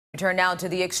turn now to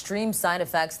the extreme side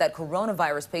effects that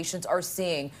coronavirus patients are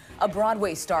seeing. A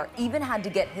Broadway star even had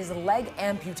to get his leg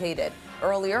amputated.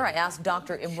 Earlier, I asked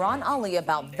Dr. Imran Ali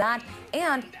about that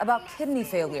and about kidney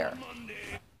failure.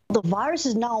 The virus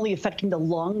is not only affecting the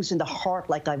lungs and the heart,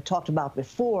 like I've talked about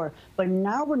before, but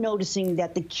now we're noticing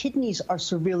that the kidneys are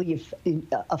severely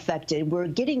affected. We're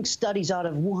getting studies out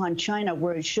of Wuhan, China,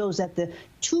 where it shows that the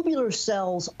tubular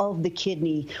cells of the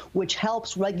kidney, which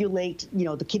helps regulate,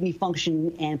 the kidney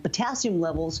function and potassium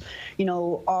levels,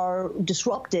 are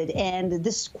disrupted. And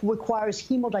this requires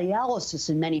hemodialysis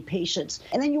in many patients.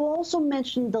 And then you also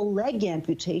mentioned the leg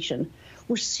amputation.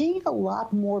 We're seeing a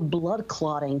lot more blood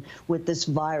clotting with this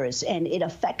virus, and it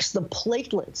affects the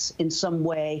platelets in some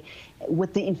way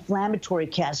with the inflammatory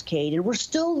cascade. And we're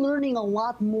still learning a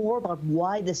lot more about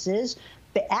why this is.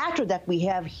 The actor that we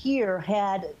have here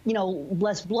had,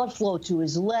 less blood flow to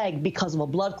his leg because of a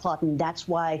blood clot, and that's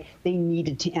why they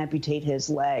needed to amputate his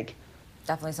leg.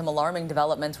 Definitely some alarming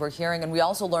developments we're hearing. And we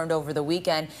also learned over the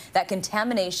weekend that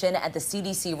contamination at the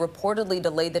CDC reportedly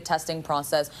delayed the testing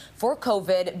process for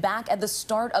COVID back at the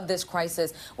start of this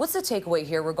crisis. What's the takeaway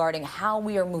here regarding how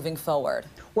we are moving forward?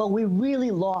 Well, we really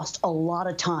lost a lot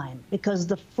of time because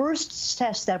the first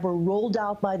tests that were rolled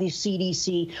out by the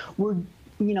CDC were,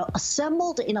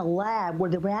 assembled in a lab where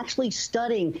they were actually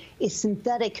studying a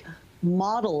synthetic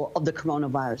model of the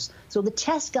coronavirus. So the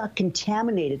test got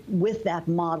contaminated with that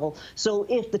model. So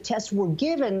if the tests were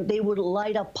given, they would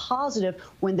light up positive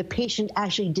when the patient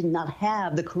actually did not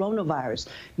have the coronavirus,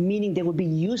 meaning they would be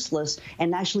useless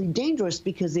and actually dangerous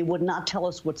because they would not tell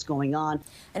us what's going on.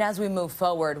 And as we move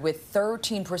forward, with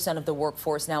 13% of the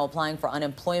workforce now applying for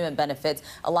unemployment benefits,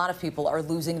 a lot of people are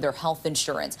losing their health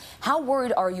insurance. How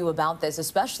worried are you about this,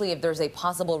 especially if there's a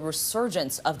possible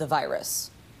resurgence of the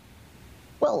virus?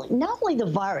 Well, not only the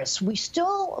virus, we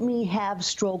still have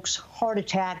strokes, heart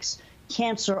attacks,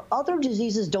 cancer, other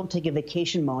diseases don't take a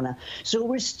vacation, Mona. So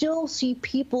we still see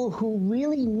people who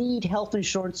really need health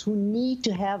insurance, who need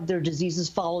to have their diseases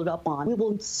followed up on. We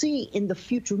will see in the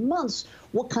future months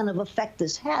what kind of effect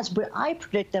this has, but I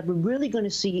predict that we're really going to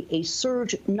see a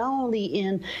surge not only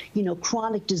in,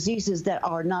 chronic diseases that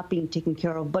are not being taken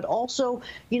care of, but also,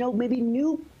 maybe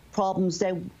new problems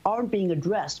that aren't being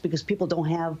addressed because people don't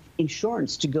have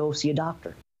insurance to go see a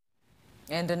doctor.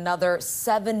 And another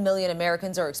 7 million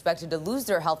Americans are expected to lose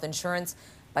their health insurance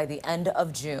by the end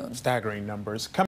of June. Staggering numbers.